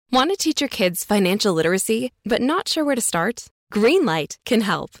Want to teach your kids financial literacy, but not sure where to start? Greenlight can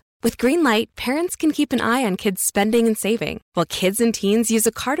help. With Greenlight, parents can keep an eye on kids' spending and saving, while kids and teens use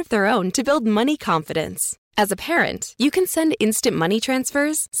a card of their own to build money confidence. As a parent, you can send instant money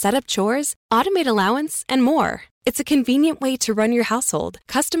transfers, set up chores, automate allowance, and more. It's a convenient way to run your household,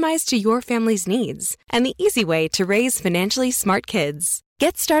 customized to your family's needs, and the easy way to raise financially smart kids.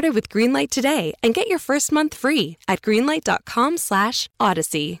 Get started with Greenlight today and get your first month free at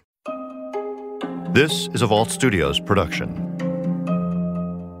greenlight.com/Odyssey. This is a Vault Studios production.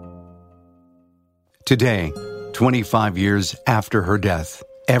 Today, 25 years after her death,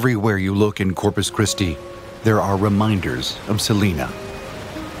 everywhere you look in Corpus Christi, there are reminders of Selena.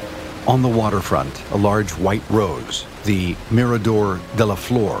 On the waterfront, a large white rose, the Mirador de la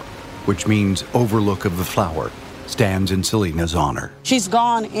Flor, which means overlook of the flower, stands in Selena's honor. She's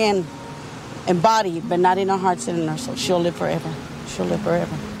gone in body, but not in our hearts and in our soul. She'll live forever. She'll live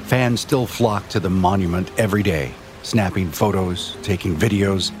forever. Fans still flock to the monument every day, snapping photos, taking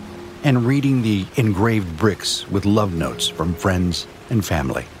videos, and reading the engraved bricks with love notes from friends and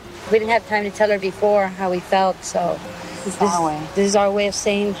family. We didn't have time to tell her before how we felt, so this is our way of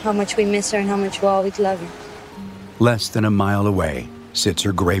saying how much we miss her and how much we'll always love her. Less than a mile away sits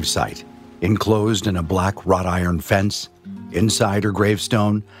her gravesite, enclosed in a black wrought iron fence. Inside her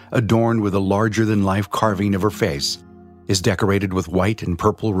gravestone, adorned with a larger-than-life carving of her face, is decorated with white and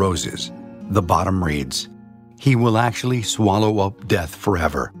purple roses. The bottom reads, "He will actually swallow up death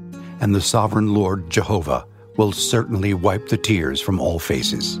forever, and the sovereign Lord Jehovah will certainly wipe the tears from all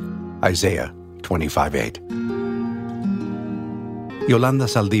faces." Isaiah 25:8. Yolanda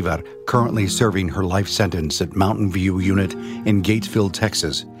Saldivar, currently serving her life sentence at Mountain View Unit in Gatesville,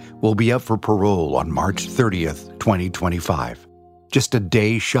 Texas, will be up for parole on March 30th, 2025, just a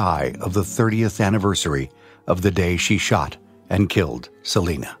day shy of the 30th anniversary of the day she shot and killed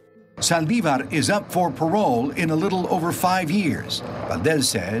Selena. Saldivar is up for parole in a little over 5 years. Valdez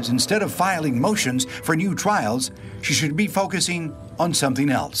says instead of filing motions for new trials, she should be focusing on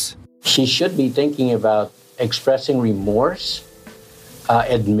something else. She should be thinking about expressing remorse,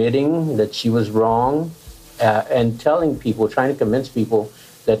 admitting that she was wrong, and telling people, trying to convince people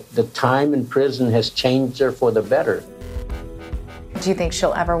that the time in prison has changed her for the better. Do you think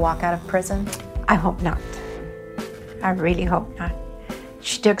she'll ever walk out of prison? I hope not. I really hope not.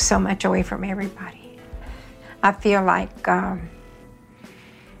 She took so much away from everybody. I feel like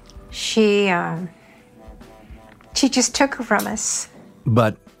she just took her from us.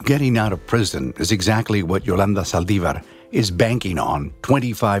 But getting out of prison is exactly what Yolanda Saldivar is banking on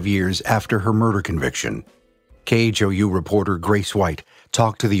 25 years after her murder conviction. KHOU reporter Grace White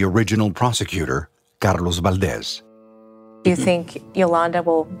talked to the original prosecutor, Carlos Valdez. Do you think Yolanda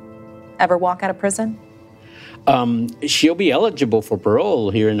will ever walk out of prison? She'll be eligible for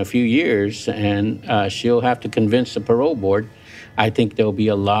parole here in a few years, and she'll have to convince the parole board. I think there'll be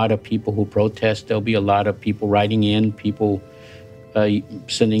a lot of people who protest. There'll be a lot of people writing in, people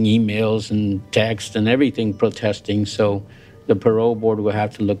sending emails and texts and everything protesting. So the parole board will have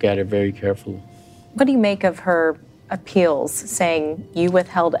to look at it very carefully. What do you make of her appeals saying you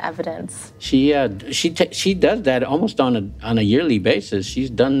withheld evidence? She does that almost on a yearly basis. She's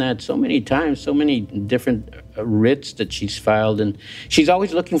done that so many times, so many different writs that she's filed, and she's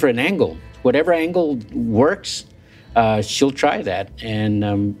always looking for an angle. Whatever angle works, she'll try that,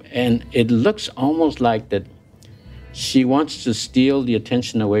 and it looks almost like that she wants to steal the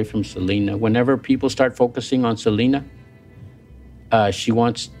attention away from Selena. Whenever people start focusing on Selena, she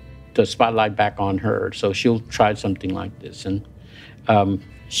wants the spotlight back on her, so she'll try something like this. And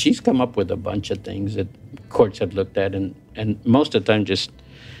she's come up with a bunch of things that courts have looked at, and most of the time just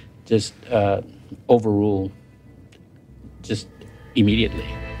overrule just immediately.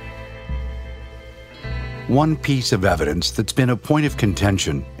 One piece of evidence that's been a point of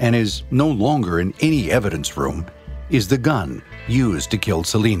contention and is no longer in any evidence room is the gun used to kill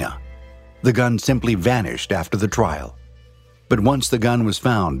Selena. The gun simply vanished after the trial. But once the gun was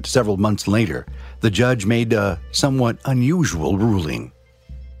found several months later, the judge made a somewhat unusual ruling.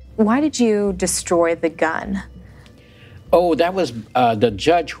 Why did you destroy the gun? Oh, that was the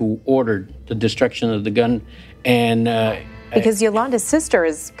judge who ordered the destruction of the gun. And because Yolanda's sister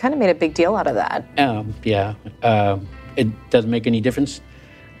has kind of made a big deal out of that. It doesn't make any difference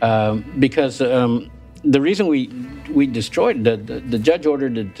because the reason we destroyed the judge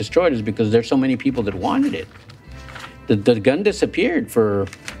ordered it destroyed is because there's so many people that wanted it. The gun disappeared for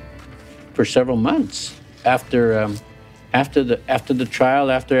several months after the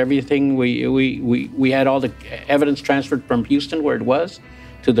trial, after everything. We had all the evidence transferred from Houston, where it was,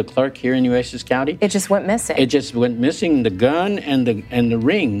 to the clerk here in Nueces County. It just went missing. It just went missing, the gun and the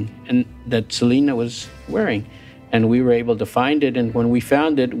ring and that Selena was wearing. And we were able to find it. And when we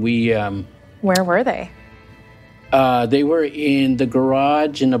found it, we... Where were they? They were in the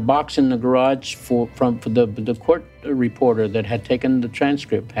garage, in a box in the garage for the court reporter that had taken the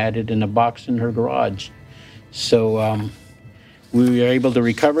transcript, had it in a box in her garage. So we were able to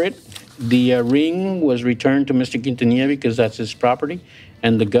recover it. The ring was returned to Mr. Quintanilla because that's his property.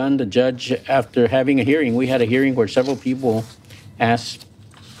 And the gun, the judge, after having a hearing, we had a hearing where several people asked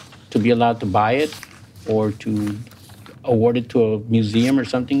to be allowed to buy it or to award it to a museum or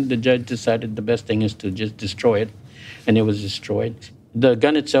something. The judge decided the best thing is to just destroy it, and it was destroyed. The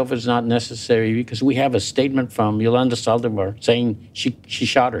gun itself is not necessary because we have a statement from Yolanda Saldivar saying she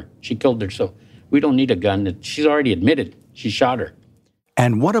shot her, she killed her, so we don't need a gun. She's already admitted she shot her.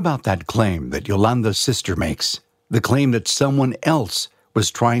 And what about that claim that Yolanda's sister makes? The claim that someone else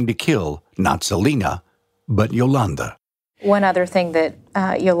was trying to kill not Selena, but Yolanda. One other thing that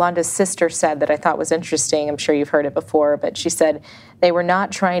Yolanda's sister said that I thought was interesting, I'm sure you've heard it before, but she said they were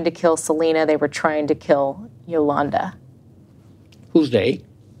not trying to kill Selena, they were trying to kill Yolanda. Who's they?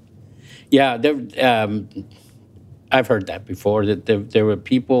 Yeah, I've heard that before, that there were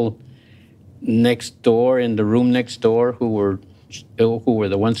people next door, in the room next door, who were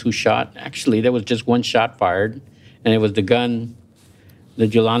the ones who shot. Actually, there was just one shot fired, and it was the gun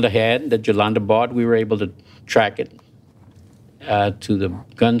that Yolanda had, that Yolanda bought. We were able to track it to the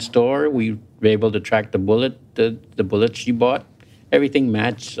gun store. We were able to track the bullet, the bullet she bought. Everything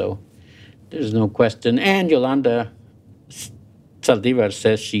matched, so there's no question. And Yolanda Saldivar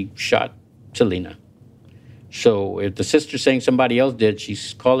says she shot Selena. So if the sister's saying somebody else did,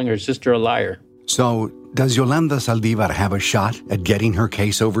 she's calling her sister a liar. So does Yolanda Saldivar have a shot at getting her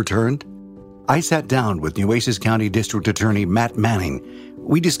case overturned? I sat down with Nueces County District Attorney Matt Manning.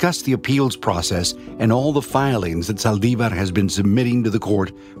 We discussed the appeals process and all the filings that Saldivar has been submitting to the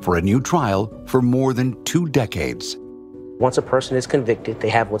court for a new trial for more than 2 decades. Once a person is convicted, they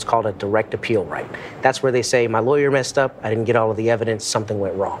have what's called a direct appeal right. That's where they say, my lawyer messed up, I didn't get all of the evidence, something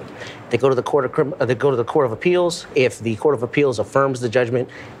went wrong. They go to the Court of Appeals. If the Court of Appeals affirms the judgment,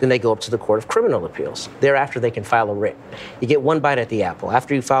 then they go up to the Court of Criminal Appeals. Thereafter, they can file a writ. You get one bite at the apple.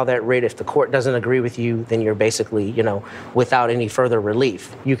 After you file that writ, if the court doesn't agree with you, then you're basically, without any further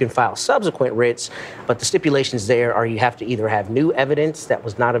relief. You can file subsequent writs, but the stipulations there are you have to either have new evidence that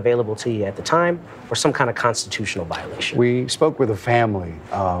was not available to you at the time or some kind of constitutional violation. We spoke with a family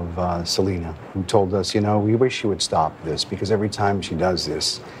of Selena who told us, we wish she would stop this because every time she does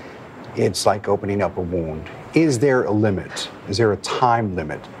this, it's like opening up a wound. Is there a limit? Is there a time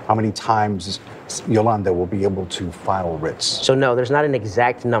limit? How many times Yolanda will be able to file writs? So no, there's not an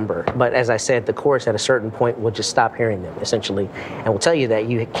exact number. But as I said, the courts at a certain point will just stop hearing them, essentially, and will tell you that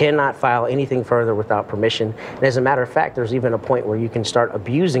you cannot file anything further without permission. And as a matter of fact, there's even a point where you can start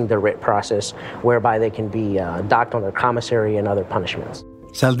abusing the writ process, whereby they can be docked on their commissary and other punishments.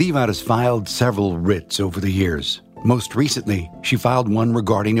 Saldivar has filed several writs over the years. Most recently, she filed one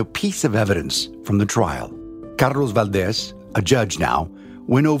regarding a piece of evidence from the trial. Carlos Valdez, a judge now,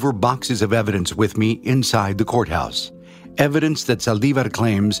 went over boxes of evidence with me inside the courthouse. Evidence that Saldivar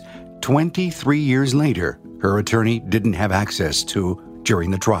claims 23 years later her attorney didn't have access to during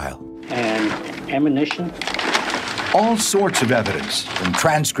the trial. And ammunition? All sorts of evidence, from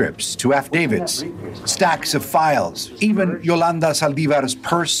transcripts to affidavits, stacks of files, even Yolanda Saldivar's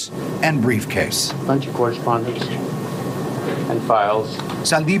purse and briefcase. A bunch of correspondence and files.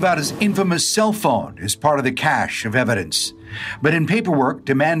 Saldivar's infamous cell phone is part of the cache of evidence. But in paperwork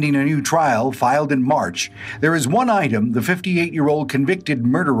demanding a new trial filed in March, there is one item the 58-year-old convicted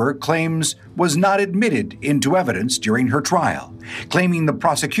murderer claims was not admitted into evidence during her trial, claiming the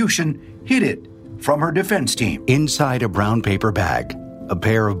prosecution hid it from her defense team. Inside a brown paper bag, a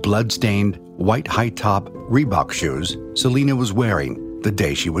pair of blood-stained, white high-top Reebok shoes Selena was wearing the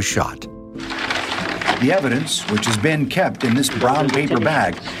day she was shot. The evidence, which has been kept in this brown paper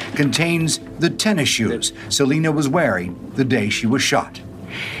bag, contains the tennis shoes Selena was wearing the day she was shot.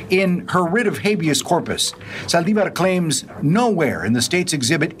 In her writ of habeas corpus, Saldivar claims nowhere in the state's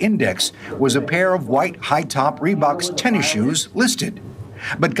exhibit index was a pair of white high-top Reebok's tennis shoes listed.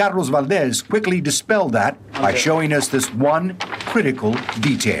 But Carlos Valdez quickly dispelled that by showing us this one critical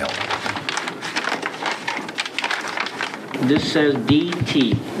detail. This says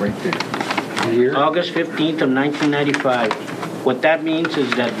DT. Right there. Here. August 15th of 1995. What that means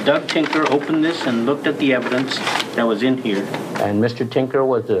is that Doug Tinker opened this and looked at the evidence that was in here. And Mr. Tinker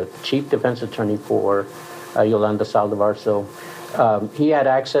was the chief defense attorney for Yolanda Saldivar, so He had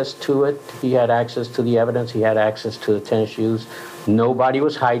access to it. He had access to the evidence. He had access to the tennis shoes. Nobody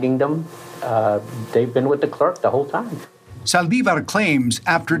was hiding them. They've been with the clerk the whole time. Saldivar claims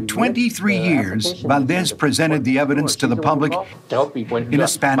after 23 years, Valdez presented the evidence to the public in a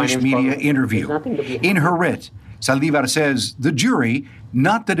Spanish media interview. In her writ, Saldivar says the jury,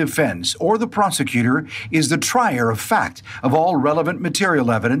 not the defense or the prosecutor, is the trier of fact of all relevant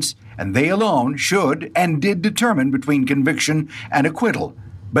material evidence, and they alone should and did determine between conviction and acquittal.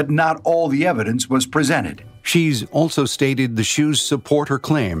 But not all the evidence was presented. She's also stated the shoes support her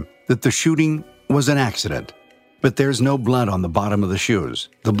claim that the shooting was an accident. But there's no blood on the bottom of the shoes.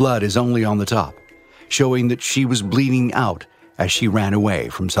 The blood is only on the top, showing that she was bleeding out as she ran away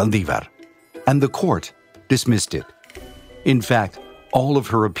from Saldivar. And the court dismissed it. In fact, all of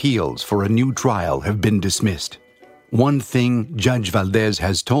her appeals for a new trial have been dismissed. One thing Judge Valdez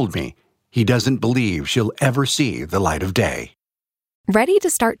has told me, he doesn't believe she'll ever see the light of day. Ready to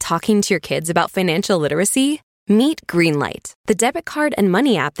start talking to your kids about financial literacy? Meet Greenlight, the debit card and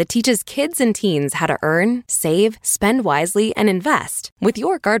money app that teaches kids and teens how to earn, save, spend wisely, and invest with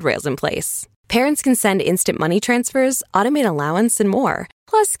your guardrails in place. Parents can send instant money transfers, automate allowance, and more.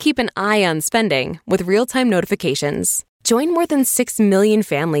 Plus, keep an eye on spending with real-time notifications. Join more than 6 million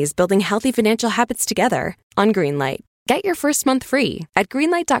families building healthy financial habits together on Greenlight. Get your first month free at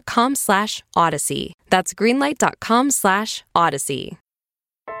greenlight.com/Odyssey. That's greenlight.com/Odyssey.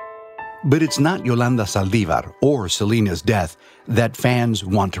 But it's not Yolanda Saldivar or Selina's death that fans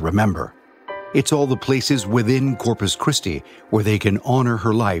want to remember. It's all the places within Corpus Christi where they can honor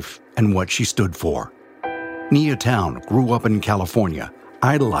her life and what she stood for. Nia Town grew up in California,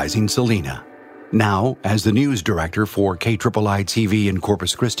 idolizing Selena. Now, as the news director for KIII TV in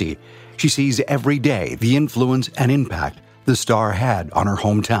Corpus Christi, she sees every day the influence and impact the star had on her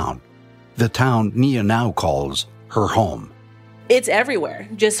hometown, the town Nia now calls her home. It's everywhere,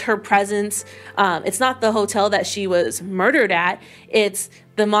 just her presence. It's not the hotel that she was murdered at. It's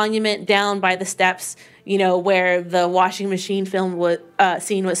the monument down by the steps, where the washing machine scene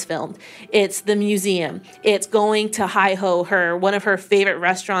was filmed. It's the museum. It's going to Hi Ho, one of her favorite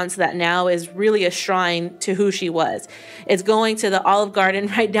restaurants that now is really a shrine to who she was. It's going to the Olive Garden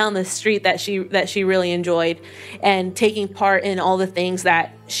right down the street that she really enjoyed, and taking part in all the things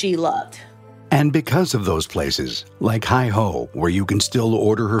that she loved. And because of those places, like Hi Ho, where you can still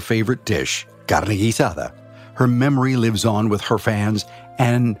order her favorite dish, carne guisada, her memory lives on with her fans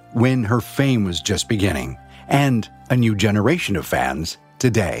and when her fame was just beginning, and a new generation of fans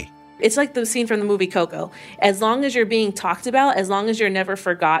today. It's like the scene from the movie Coco. As long as you're being talked about, as long as you're never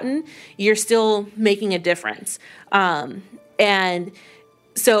forgotten, you're still making a difference. And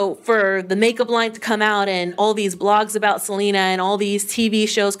so for the makeup line to come out and all these blogs about Selena and all these TV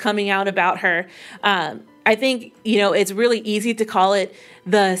shows coming out about her, I think, it's really easy to call it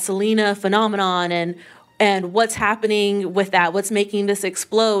the Selena phenomenon and what's happening with that, what's making this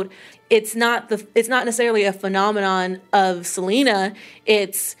explode. It's not necessarily a phenomenon of Selena.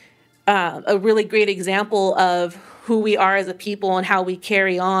 It's a really great example of who we are as a people and how we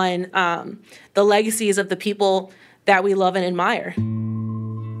carry on the legacies of the people that we love and admire.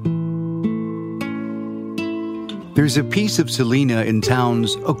 There's a piece of Selena in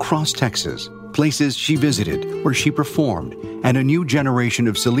towns across Texas, places she visited, where she performed, and a new generation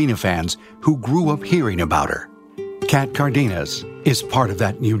of Selena fans who grew up hearing about her. Kat Cardenas is part of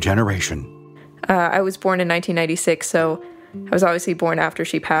that new generation. I was born in 1996, so I was obviously born after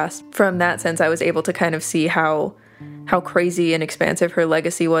she passed. From that sense, I was able to kind of see how crazy and expansive her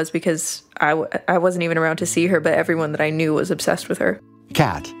legacy was, because I wasn't even around to see her, but everyone that I knew was obsessed with her.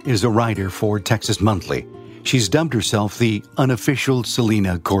 Kat is a writer for Texas Monthly. She's dubbed herself the unofficial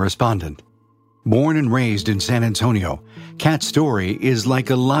Selena correspondent. Born and raised in San Antonio, Kat's story is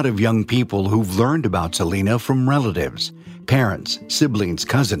like a lot of young people who've learned about Selena from relatives, parents, siblings,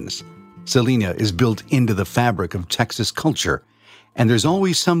 cousins. Selena is built into the fabric of Texas culture, and there's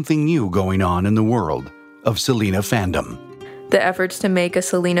always something new going on in the world of Selena fandom. The efforts to make a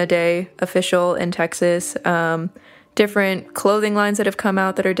Selena Day official in Texas, different clothing lines that have come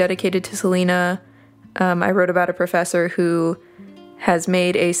out that are dedicated to Selena. I wrote about a professor who has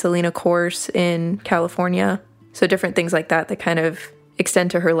made a Selena course in California. So different things like that kind of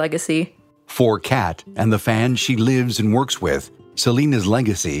extend to her legacy. For Kat and the fans she lives and works with, Selena's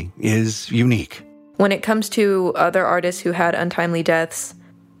legacy is unique. When it comes to other artists who had untimely deaths,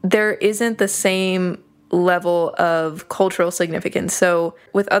 there isn't the same level of cultural significance. So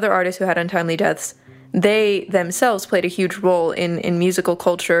with other artists who had untimely deaths, they themselves played a huge role in musical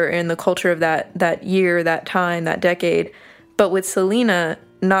culture, in the culture of that year, that time, that decade. But with Selena,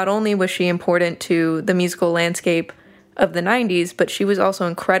 not only was she important to the musical landscape of the 90s, but she was also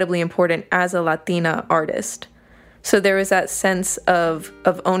incredibly important as a Latina artist. So there was that sense of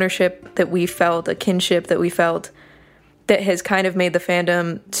ownership that we felt, a kinship that we felt, that has kind of made the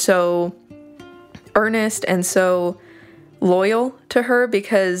fandom so earnest and so loyal to her,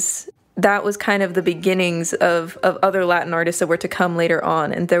 because that was kind of the beginnings of other Latin artists that were to come later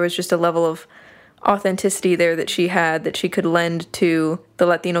on. And there was just a level of authenticity there that she had, that she could lend to the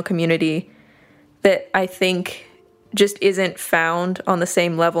Latino community, that I think just isn't found on the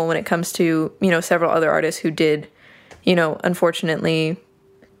same level when it comes to, several other artists who did, unfortunately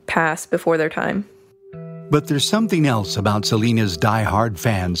pass before their time. But there's something else about Selina's diehard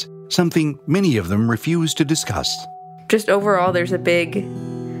fans, something many of them refuse to discuss. Just overall, there's a big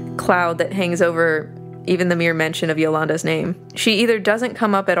cloud that hangs over even the mere mention of Yolanda's name. She either doesn't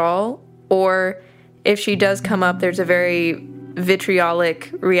come up at all, or if she does come up, there's a very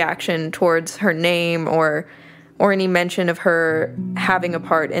vitriolic reaction towards her name or any mention of her having a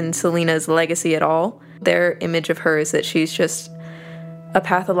part in Selina's legacy at all. Their image of her is that she's just a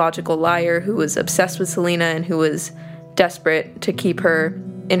pathological liar who was obsessed with Selena and who was desperate to keep her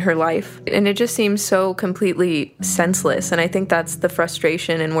in her life. And it just seems so completely senseless. And I think that's the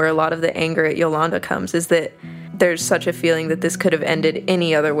frustration and where a lot of the anger at Yolanda comes, is that there's such a feeling that this could have ended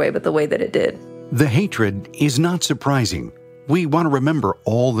any other way but the way that it did. The hatred is not surprising. We want to remember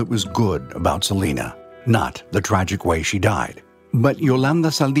all that was good about Selena, not the tragic way she died. But Yolanda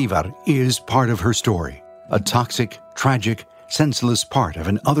Saldivar is part of her story, a toxic, tragic, senseless part of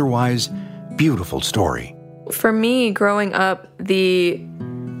an otherwise beautiful story. For me, growing up, the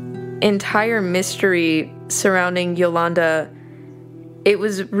entire mystery surrounding Yolanda, it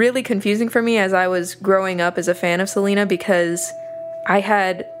was really confusing for me as I was growing up as a fan of Selena, because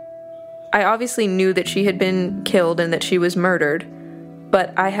I obviously knew that she had been killed and that she was murdered,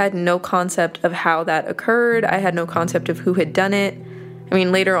 but I had no concept of how that occurred. I had no concept of who had done it. I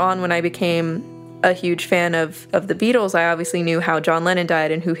mean, later on when I became a huge fan of the Beatles, I obviously knew how John Lennon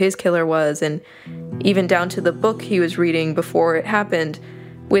died and who his killer was, and even down to the book he was reading before it happened.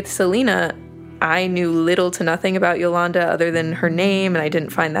 With Selena, I knew little to nothing about Yolanda other than her name, and I didn't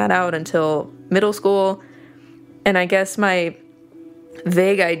find that out until middle school. And I guess my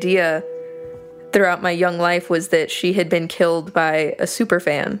vague idea throughout my young life was that she had been killed by a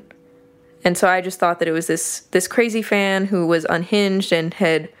superfan. And so I just thought that it was this crazy fan who was unhinged and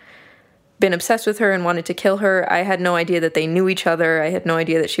had been obsessed with her and wanted to kill her. I had no idea that they knew each other. I had no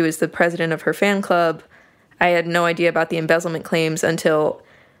idea that she was the president of her fan club. I had no idea about the embezzlement claims until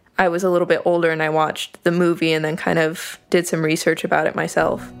I was a little bit older and I watched the movie and then kind of did some research about it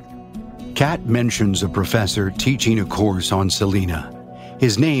myself. Kat mentions a professor teaching a course on Selena.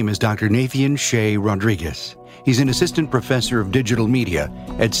 His name is Dr. Nathan Shea Rodriguez. He's an assistant professor of digital media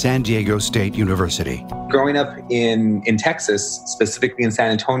at San Diego State University. Growing up in Texas, specifically in San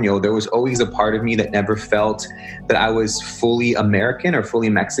Antonio, there was always a part of me that never felt that I was fully American or fully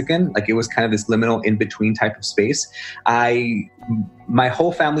Mexican. Like, it was kind of this liminal in-between type of space. My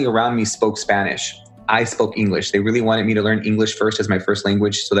whole family around me spoke Spanish. I spoke English. They really wanted me to learn English first as my first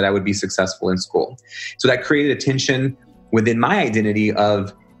language so that I would be successful in school. So that created a tension within my identity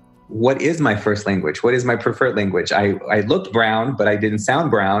of, what is my first language? What is my preferred language? I looked brown, but I didn't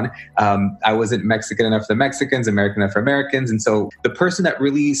sound brown. I wasn't Mexican enough for the Mexicans, American enough for Americans. And so the person that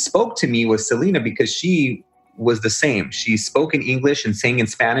really spoke to me was Selena, because she was the same. She spoke in English and sang in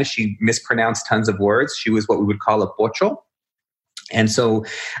Spanish. She mispronounced tons of words. She was what we would call a pocho. And so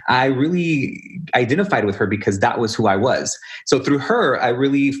I really identified with her because that was who I was. So through her, I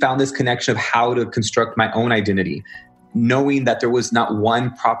really found this connection of how to construct my own identity, knowing that there was not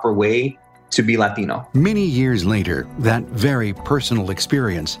one proper way to be Latino. Many years later, that very personal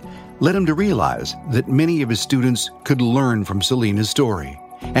experience led him to realize that many of his students could learn from Selena's story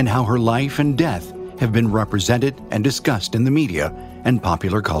and how her life and death have been represented and discussed in the media and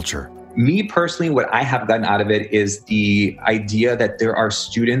popular culture. Me personally, what I have gotten out of it is the idea that there are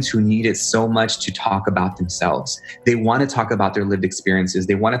students who need it so much to talk about themselves. They want to talk about their lived experiences.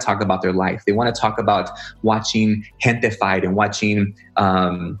 They want to talk about their life. They want to talk about watching Gente Fight and watching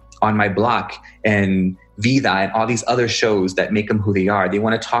On My Block and Vida and all these other shows that make them who they are. They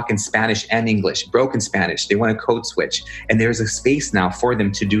want to talk in Spanish and English, broken Spanish. They want to code switch. And there's a space now for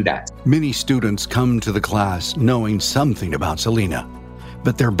them to do that. Many students come to the class knowing something about Selena,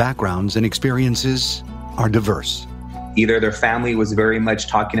 but their backgrounds and experiences are diverse. Either their family was very much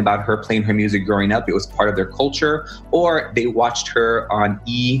talking about her playing her music growing up, it was part of their culture, or they watched her on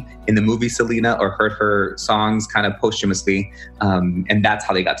E! In the movie Selena or heard her songs kind of posthumously, and that's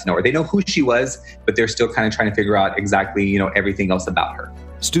how they got to know her. They know who she was, but they're still kind of trying to figure out exactly, everything else about her.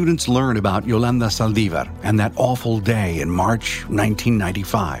 students learn about Yolanda Saldivar and that awful day in March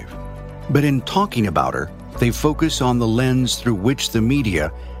 1995. But in talking about her, they focus on the lens through which the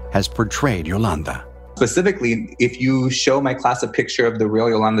media has portrayed Yolanda. Specifically, if you show my class a picture of the real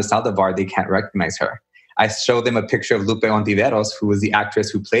Yolanda Saldivar, they can't recognize her. I show them a picture of Lupe Ontiveros, who was the actress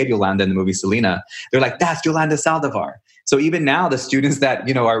who played Yolanda in the movie Selena. They're like, that's Yolanda Saldivar. So even now, the students that,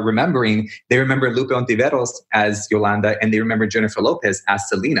 are remembering, they remember Lupe Ontiveros as Yolanda, and they remember Jennifer Lopez as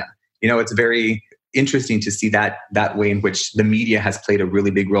Selena. It's very interesting to see that way in which the media has played a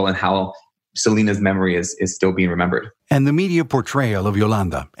really big role in how Selena's memory is still being remembered. And the media portrayal of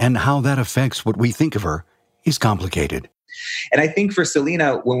Yolanda and how that affects what we think of her is complicated. And I think for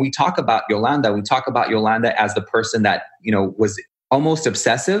Selena, when we talk about Yolanda as the person that, was almost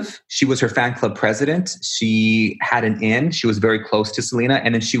obsessive. She was her fan club president. She had an in. She was very close to Selena.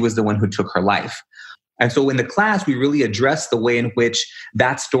 And then she was the one who took her life. And so in the class, we really addressed the way in which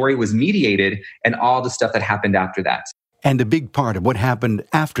that story was mediated and all the stuff that happened after that. And a big part of what happened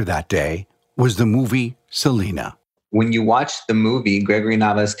after that day was the movie Selena. When you watch the movie, Gregory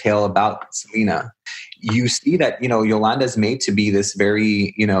Nava's tale about Selena, you see that, Yolanda's made to be this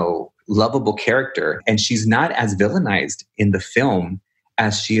very, lovable character. And she's not as villainized in the film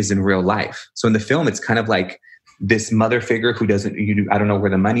as she is in real life. So in the film, it's kind of like this mother figure who I don't know where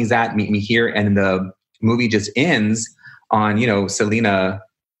the money's at, meet me here. And the movie just ends on, Selena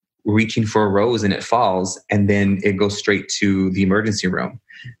reaching for a rose and it falls, and then it goes straight to the emergency room.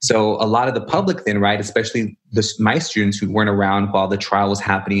 So a lot of the public then, right, especially my students who weren't around while the trial was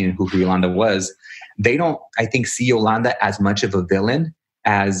happening and who Yolanda was, they don't, I think, see Yolanda as much of a villain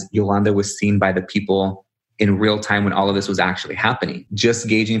as Yolanda was seen by the people in real time when all of this was actually happening. Just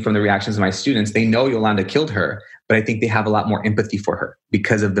gauging from the reactions of my students, they know Yolanda killed her, but I think they have a lot more empathy for her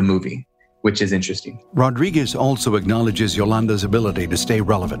because of the movie, which is interesting. Rodriguez also acknowledges Yolanda's ability to stay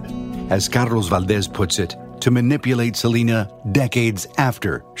relevant, as Carlos Valdez puts it, to manipulate Selena decades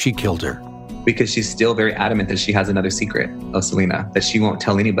after she killed her. Because she's still very adamant that she has another secret of Selena, that she won't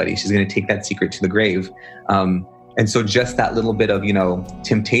tell anybody. She's going to take that secret to the grave. And so just that little bit of,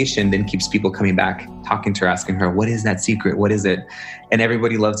 temptation then keeps people coming back, talking to her, asking her, what is that secret? What is it? And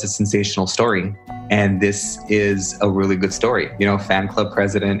everybody loves a sensational story. And this is a really good story. Fan club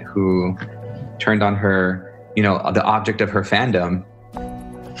president who turned on her, the object of her fandom.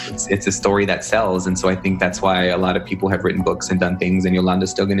 It's a story that sells. And so I think that's why a lot of people have written books and done things. And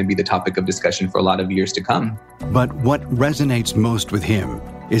Yolanda's still going to be the topic of discussion for a lot of years to come. But what resonates most with him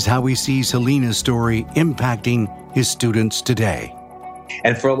is how we see Selena's story impacting his students today.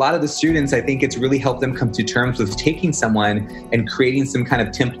 And for a lot of the students, I think it's really helped them come to terms with taking someone and creating some kind of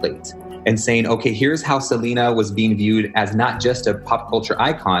template and saying, okay, here's how Selena was being viewed as not just a pop culture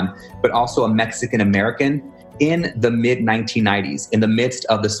icon, but also a Mexican American in the mid-1990s, in the midst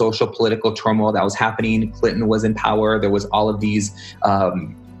of the social political turmoil that was happening. Clinton was in power. There was all of these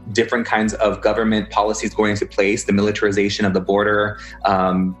different kinds of government policies going into place, the militarization of the border,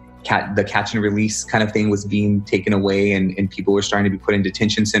 the catch and release kind of thing was being taken away, and people were starting to be put in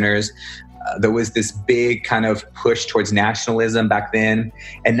detention centers. There was this big kind of push towards nationalism back then.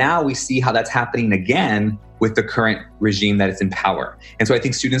 And now we see how that's happening again with the current regime that is in power. And so I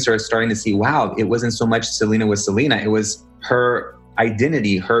think students are starting to see, wow, it wasn't so much Selena was Selena, it was her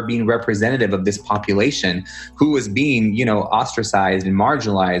identity, her being representative of this population who was being, ostracized and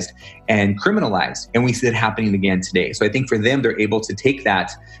marginalized and criminalized. And we see it happening again today. So I think for them, they're able to take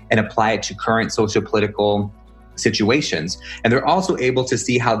that and apply it to current socio-political situations. And they're also able to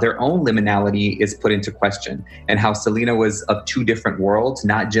see how their own liminality is put into question and how Selena was of two different worlds,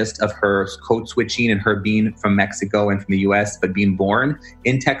 not just of her code switching and her being from Mexico and from the US, but being born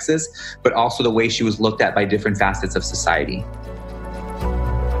in Texas, but also the way she was looked at by different facets of society.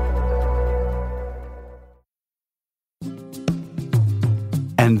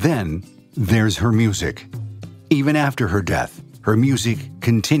 And then there's her music. Even after her death, her music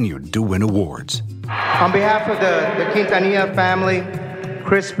continued to win awards. On behalf of the Quintanilla family,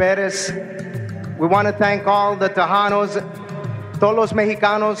 Chris Perez, we want to thank all the Tejanos, todos los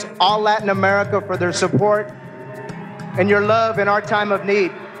Mexicanos, all Latin America for their support and your love in our time of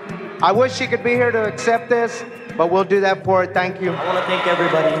need. I wish she could be here to accept this, but we'll do that for her. Thank you. I want to thank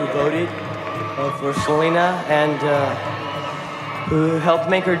everybody who voted for Selena and who helped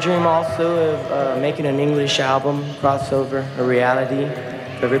make her dream also of making an English album, crossover, a reality.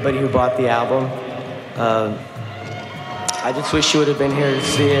 For everybody who bought the album. I just wish you would have been here to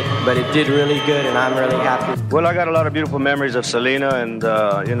see it, but it did really good, and I'm really happy. Well, I got a lot of beautiful memories of Selena, and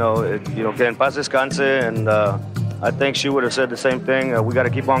que en paz descanse, and I think she would have said the same thing. We got to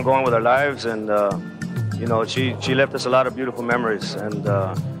keep on going with our lives, and you know, she left us a lot of beautiful memories, and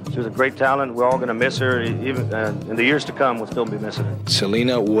she was a great talent. We're all going to miss her. Even in the years to come, we'll still be missing her.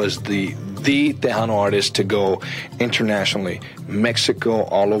 Selena was the Tejano artist to go internationally, Mexico,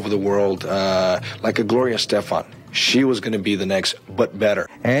 all over the world, like a Gloria Estefan. She was going to be the next, but better.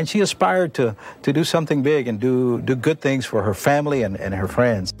 And she aspired to do something big and do good things for her family and her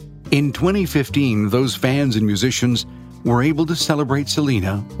friends. In 2015, those fans and musicians were able to celebrate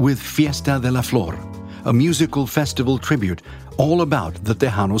Selena with Fiesta de la Flor, a musical festival tribute all about the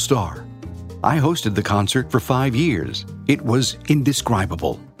Tejano star. I hosted the concert for 5 years. It was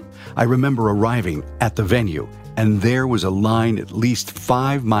indescribable. I remember arriving at the venue, and there was a line at least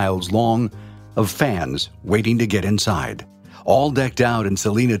 5 miles long of fans waiting to get inside, all decked out in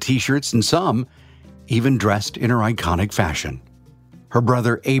Selena t-shirts and some even dressed in her iconic fashion. Her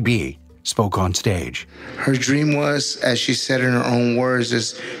brother, A.B., spoke on stage. Her dream was, as she said in her own words,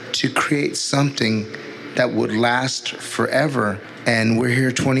 is to create something that would last forever. And we're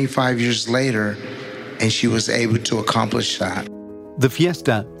here 25 years later, and she was able to accomplish that. The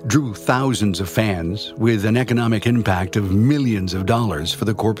fiesta drew thousands of fans with an economic impact of millions of dollars for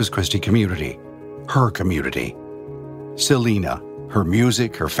the Corpus Christi community, her community. Selena, her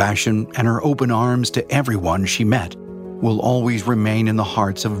music, her fashion, and her open arms to everyone she met will always remain in the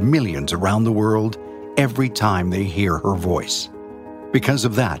hearts of millions around the world every time they hear her voice. Because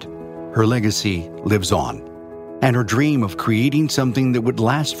of that, her legacy lives on, and her dream of creating something that would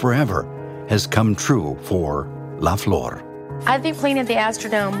last forever has come true for La Flor. I think playing at the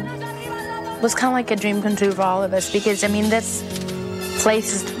Astrodome was kind of like a dream come true for all of us because, I mean, that's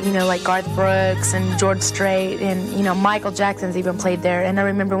places, you know, like Garth Brooks and George Strait and, you know, Michael Jackson's even played there. And I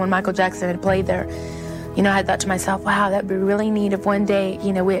remember when Michael Jackson had played there, you know, I thought to myself, wow, that'd be really neat if one day,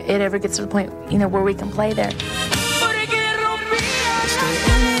 you know, it ever gets to the point, you know, where we can play there.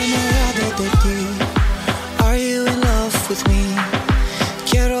 Are you in love with me?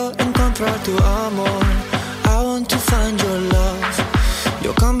 Quiero encontrar tu amor. I want to find your love.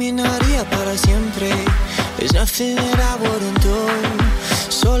 Yo caminaría para siempre. There's nothing that I wouldn't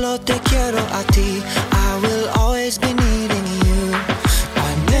do. Solo te quiero a ti. I will always be needing you.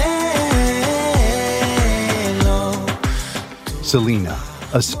 Selena,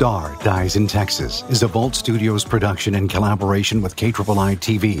 A Star Dies in Texas is a Vault Studios production in collaboration with KIII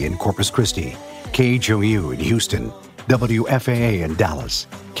TV in Corpus Christi, KHOU in Houston, WFAA in Dallas,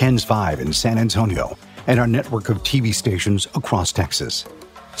 KENS 5 in San Antonio, and our network of TV stations across Texas.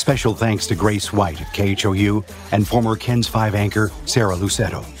 Special thanks to Grace White at KHOU and former KENS 5 anchor Sarah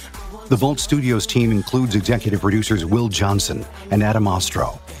Lucetto. The Vault Studios team includes executive producers Will Johnson and Adam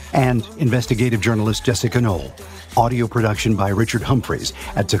Ostro, and investigative journalist Jessica Knoll. Audio production by Richard Humphreys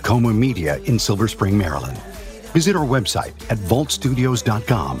at Tacoma Media in Silver Spring, Maryland. Visit our website at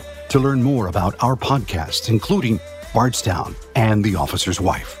vaultstudios.com to learn more about our podcasts, including Bardstown and The Officer's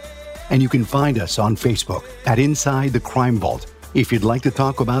Wife. And you can find us on Facebook at Inside the Crime Vault if you'd like to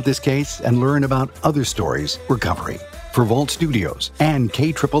talk about this case and learn about other stories we're covering. For Vault Studios and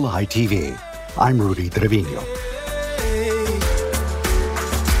KIII TV, I'm Rudy Trevino.